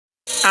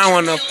I don't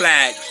want no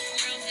flags.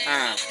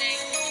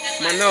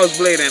 My nose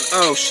bleeding.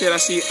 Oh shit, I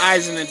see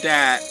eyes in the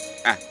dad.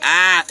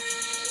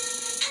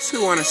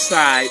 Two on the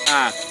side.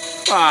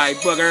 Five,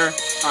 booger.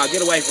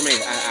 Get away from me.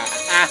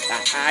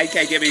 You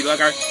can't get me,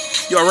 looker.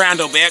 You're a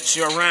rando, bitch.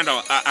 You're a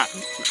rando.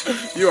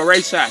 You're a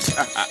racist.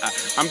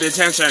 I'm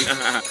detention.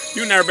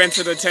 You never been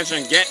to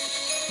detention.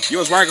 You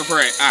was working for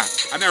it.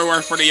 I never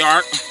worked for the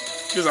yard.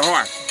 You was a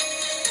whore.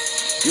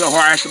 You a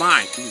whore after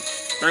mine.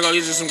 Better go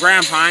use you some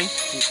gram pine.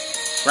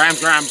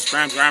 Grams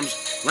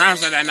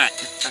of that nut.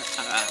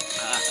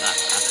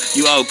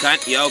 You old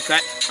cunt. You old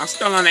cunt. I'm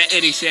still on that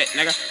itty shit,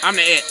 nigga. I'm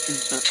the it.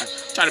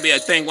 Try to be a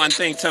thing, one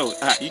thing, too.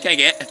 You can't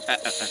get it.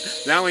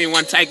 They don't even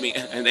want to take me.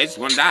 And they just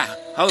want to die.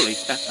 Holy.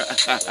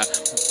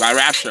 By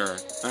rapture.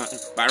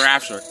 By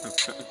rapture.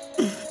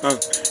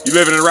 You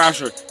living in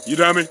rapture. You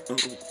dummy.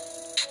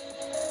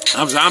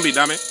 I'm zombie,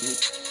 dummy.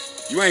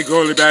 You ain't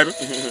Goldie, baby.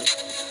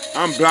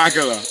 I'm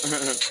Blackula.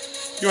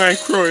 You ain't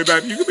Cruel,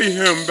 baby. You can be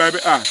him, baby.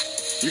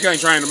 You can't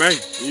change me.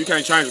 You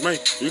can't change me.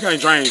 You can't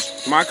change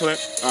my clip.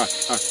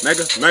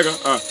 Nigga,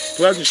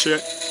 plug and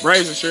shit,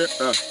 braids and shit.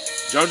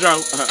 Jojo,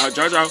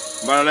 I'm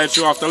about to let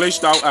you off the leash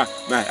though.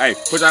 Man, hey,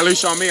 put that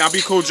leash on me. I'll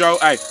be cool, Joe.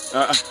 Hey,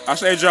 I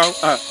say Joe.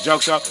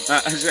 Joke so.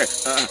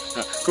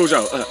 Cool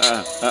Joe.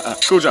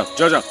 Cool Joe.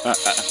 Jojo.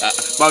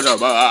 Mojo.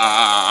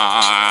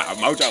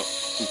 Mojo.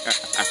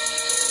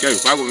 Okay,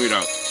 fuck with me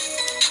though.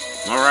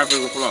 My rap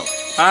is a flow.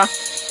 Huh?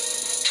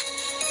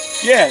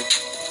 Yeah.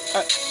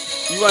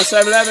 You want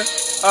 7-Eleven?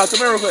 Come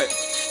here real quick.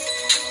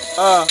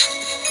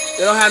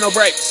 They don't have no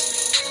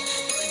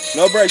brakes.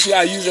 No brakes. You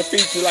gotta use your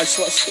feet to like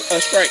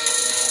scrape.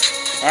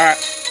 All right.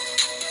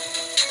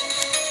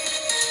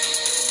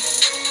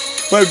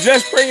 But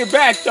just bring it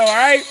back though. All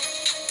right.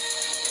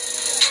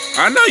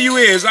 I know you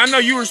is. I know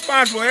you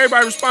responsible.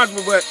 Everybody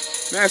responsible. But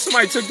man,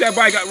 somebody took that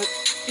bike out.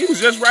 He was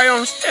just right on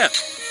the step.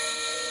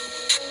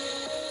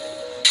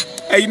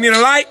 Hey, you need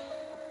a light?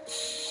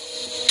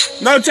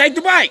 No, take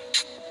the bike.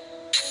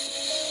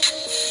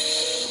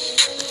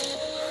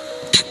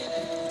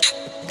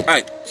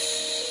 Hey.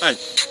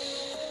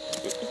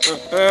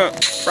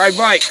 Right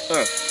bike.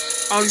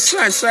 Only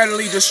son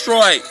suddenly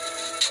destroyed.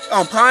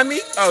 Upon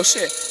me? Oh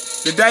shit.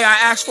 The day I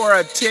asked for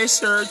a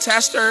tester,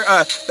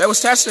 they was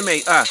testing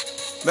me.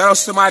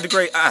 Medals to my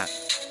degree.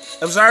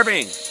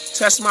 Observing.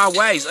 Testing my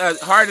ways.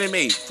 Hardening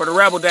me for the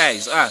rebel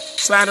days.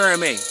 Slandering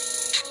me.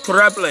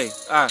 Corruptly.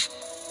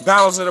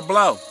 Battles of the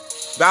blow.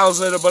 Battles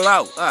of the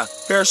below.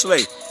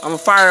 Fiercely. I'ma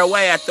fire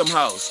away at them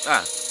hoes.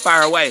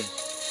 Fire away.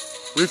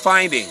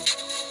 Refining.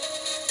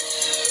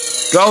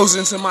 Goes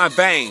into my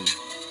vein.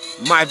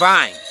 My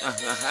vine.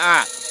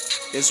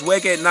 It's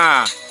wicked,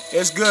 nah.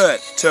 It's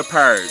good to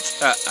purge.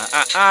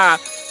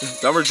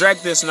 Don't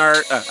reject this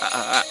nerd.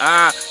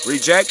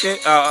 Reject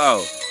it.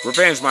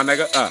 Revenge, my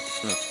nigga.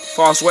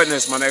 False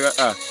witness, my nigga.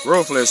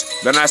 Ruthless.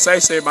 Then I say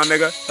shit, my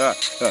nigga.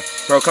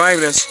 Proclaim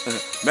this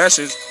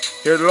message.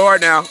 Hear the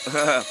Lord now.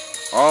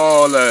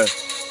 All the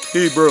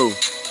Hebrew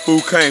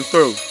who came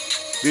through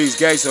these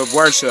gates of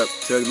worship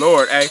to the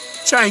Lord,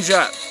 change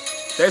up.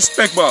 They're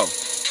despicable.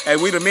 Hey,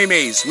 we the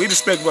memes. We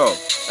despicable.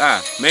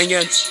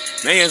 Minions.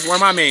 Minions, where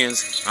my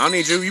minions? I don't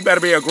need you. You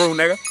better be a grule,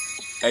 nigga.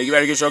 Hey, you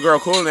better get your girl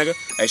cool, nigga.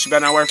 Hey, she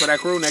better not work for that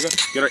crew, nigga.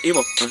 Get her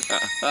evil.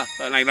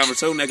 Like number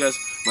 2, niggas.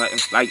 But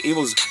like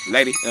evil's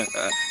lady.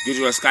 Get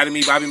you a Scotty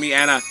me, Bobby me,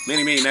 and a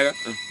mini me, nigga.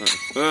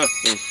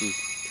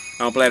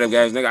 I don't play them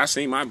games, nigga. I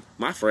seen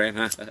my friend,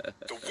 huh?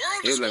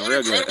 He was looking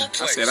real good.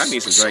 I said, I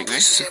need some Drake, man.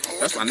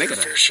 That's my nigga,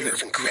 though.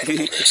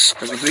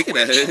 That's my nigga,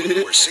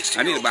 though.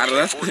 I need a bottle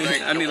of.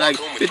 I need like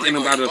 15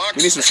 of bottles.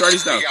 We need some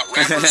shorties, though.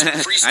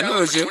 I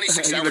know it's you.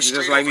 You look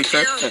just like me,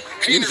 too.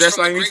 You just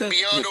like me, too.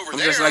 I'm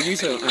just like you,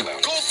 too.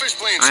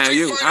 I am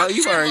you. How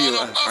you are you?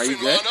 Are you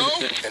good?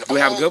 Do we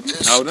have a good one?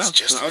 Oh, no.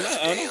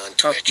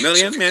 Oh,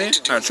 million,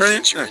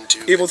 trillion.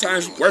 Evil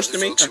times worse than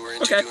me.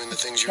 Okay.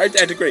 Heard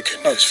that degree.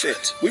 Oh,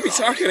 shit. We be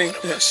talking. You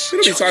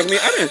don't be talking to me.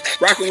 I've been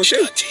rocking with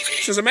you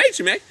since I made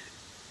you, man.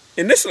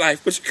 In this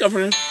life, but you come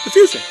from the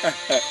future.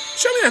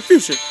 Show me that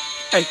future.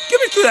 Hey, give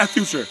me to that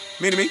future.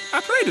 Me to me.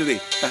 I pray to thee.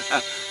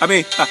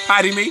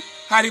 Hiding me.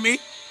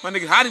 My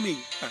nigga, hiding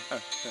me.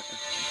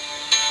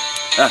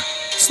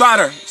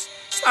 Slaughter,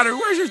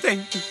 where's your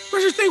thing?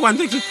 Where's your thing? One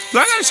thing. Do I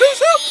gotta shoot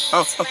you?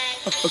 Oh,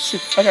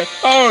 shit. Okay.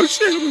 Oh,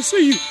 shit. I'm gonna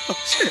see you. Oh,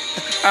 shit.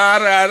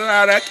 Can't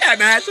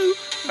I you?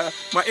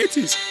 My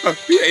itchies.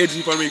 Be an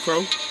itchy for me,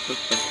 crow.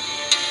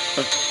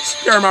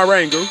 Spare my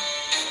rain, girl.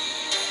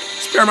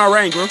 Spare my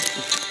rain, girl.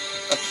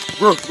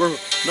 Bro.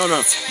 No.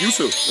 You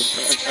too.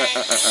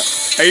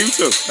 Hey, you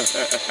too.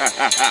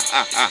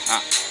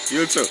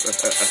 You too.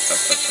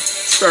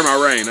 Spare my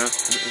rain, huh?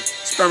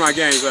 Spare my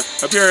games.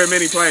 Appear in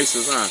many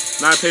places, huh?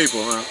 Not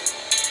people, huh?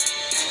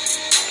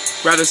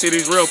 Rather see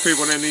these real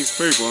people than these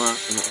people, huh?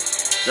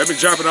 They be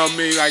jumping on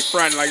me like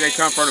fronting like they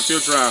come from the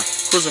future.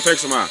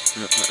 Crucifix them, huh?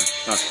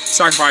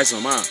 Sacrifice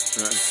them, huh?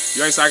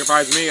 You ain't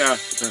sacrificed me.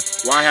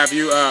 Why have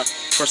you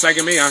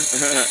forsaken me, huh?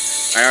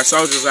 I got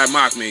soldiers that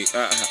mock me.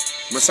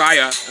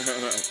 Messiah.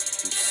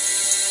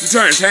 You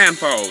turn his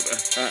handfold.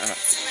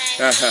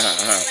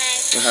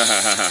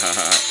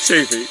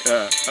 Chiefy,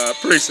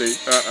 Precy,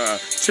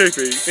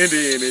 Chiefy,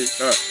 Indiana,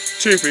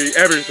 Chiefy,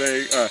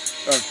 everything.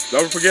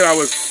 Don't forget I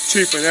was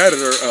chief and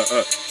editor,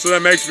 so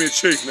that makes me a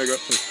chief, nigga.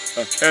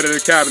 Head of the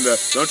cabinet.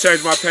 Don't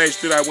change my page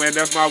to that win.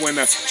 That's my win.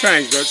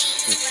 Change,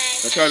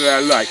 bitch. I tell you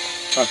that I like.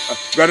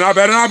 Better not,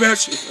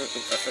 bitch.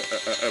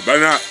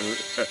 Better not.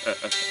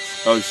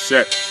 Oh,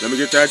 shit. Let me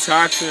get that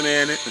toxin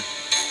in it.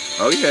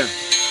 Oh, yeah.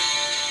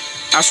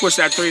 I switched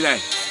that 3-day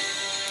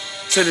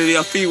to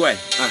the fee way.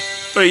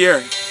 3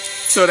 years.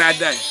 Till that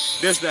day.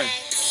 This day.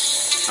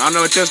 I don't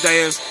know what this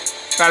day is.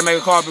 Gotta make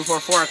a call before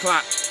 4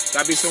 o'clock.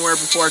 Gotta be somewhere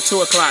before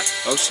 2 o'clock.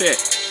 Oh, shit.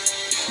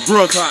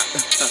 Brew o'clock.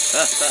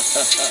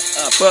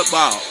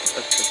 Football.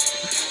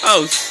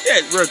 Oh,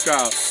 shit,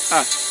 Brookall.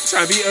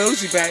 Trying to be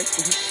Uzi, baby.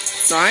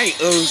 No, I ain't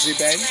Uzi,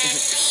 baby.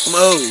 I'm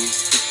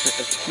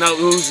Ooze. No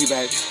Uzi,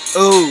 baby.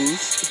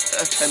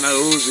 Ooze. No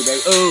Uzi,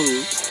 baby.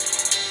 Ooze.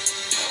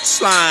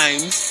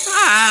 Slimes.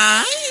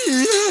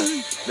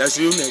 That's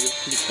you, nigga.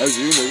 That's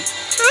you, nigga.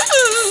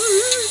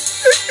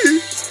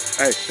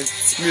 Hey,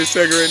 give me a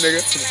cigarette,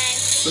 nigga.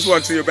 Let's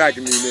walk to your back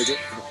of me, nigga.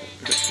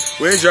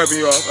 We ain't dropping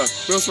you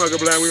off. We'll smoke a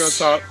blunt. We gonna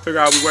talk. Figure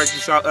out how we work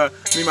this out.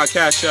 Need my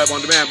cash up on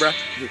demand, bruh.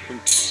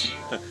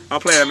 I'll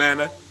play it,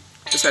 man.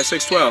 It's at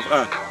 6:12.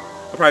 I'll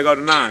probably go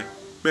to 9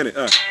 minutes.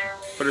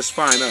 But it's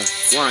fine.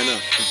 Wine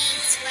up.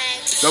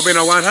 Don't be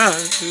no one, huh?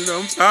 You know,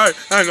 I'm sorry.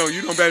 I know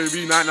you don't better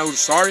be not no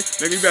sorry.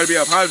 Nigga, you better be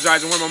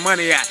apologizing where my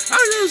money at.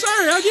 I'm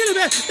sorry. I'll get it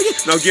back.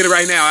 No, get it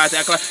right now at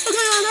that clock. Okay.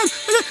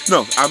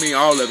 No, I mean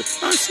all of it.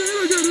 I said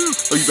I got it.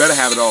 Oh, you better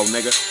have it all,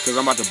 nigga. Because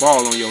I'm about to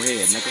ball on your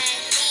head, nigga.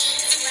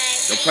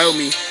 Don't play with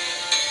me.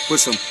 Put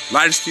some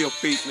lighter steel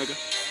feet, nigga.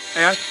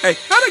 Hey,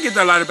 how'd I get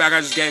that lighter back?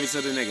 I just gave it to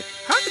the nigga.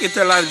 How'd I get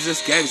that lighter?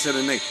 Just gave it to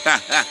the nigga.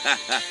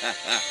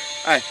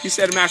 Hey, he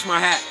said to match my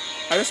hat.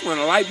 Oh, this one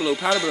a light blue,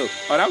 powder blue.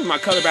 Oh, that was my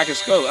color back in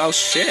school. Oh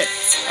shit.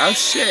 Oh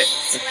shit.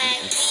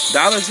 $2.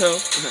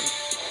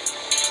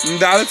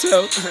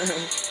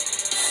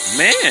 $2.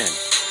 Man.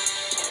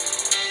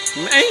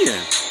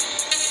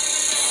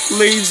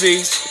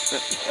 Leavesies.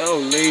 Oh,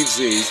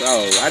 leavesies.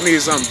 Oh, I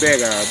need something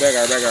bigger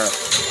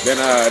than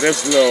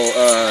this little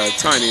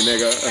tiny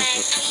nigga.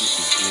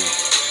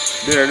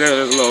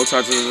 This little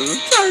tiny nigga.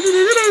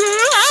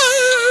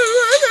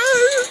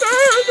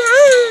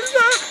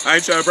 I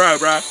ain't trying to brag,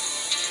 bro.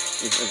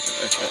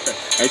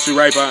 Ain't you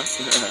right, bro?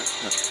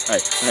 Hey,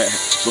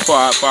 before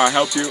I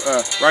help you,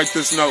 write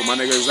this note, my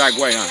nigga, exact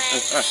way, huh?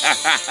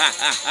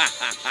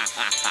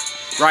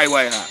 Right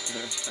way, huh?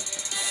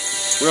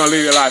 We're gonna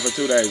leave your life for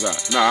 2 days, huh?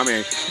 No, I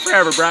mean,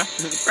 forever, bro.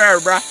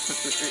 Forever, bro.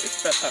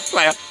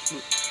 Player.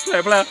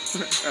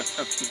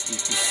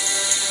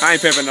 I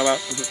ain't pimping no up.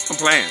 I'm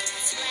playing.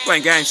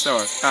 Playing Gang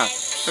Store.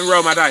 Let me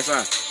roll my dice.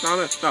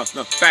 No.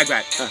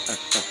 Back.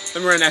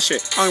 Let me run that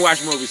shit. I only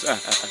watch movies.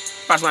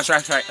 Watch my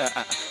track.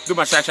 Do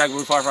my track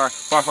far.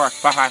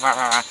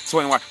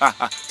 20 more.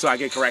 Till I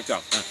get correct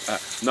up.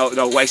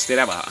 No wasted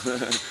ever.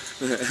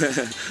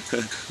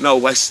 No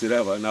wasted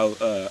ever. No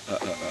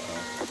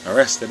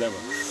arrested ever.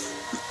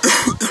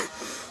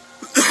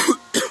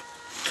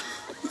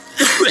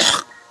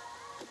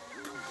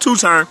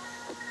 Two-term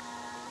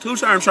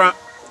Trump.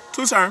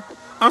 Two-term.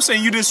 I'm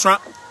saying you this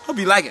Trump. Hope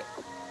you like it.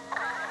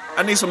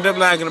 I need some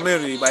diplomatic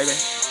immunity, baby.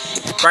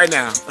 Right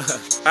now. I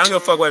don't give a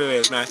fuck what it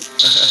is, man. I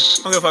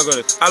don't give a fuck what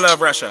it is. I love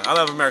Russia. I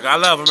love America. I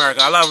love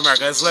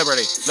America. It's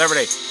liberty.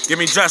 Give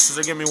me justice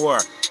or give me war.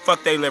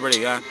 Fuck they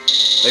liberty, huh?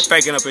 They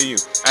faking up in you.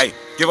 Hey,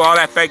 give all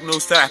that fake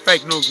news to that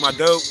fake news, my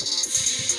dude.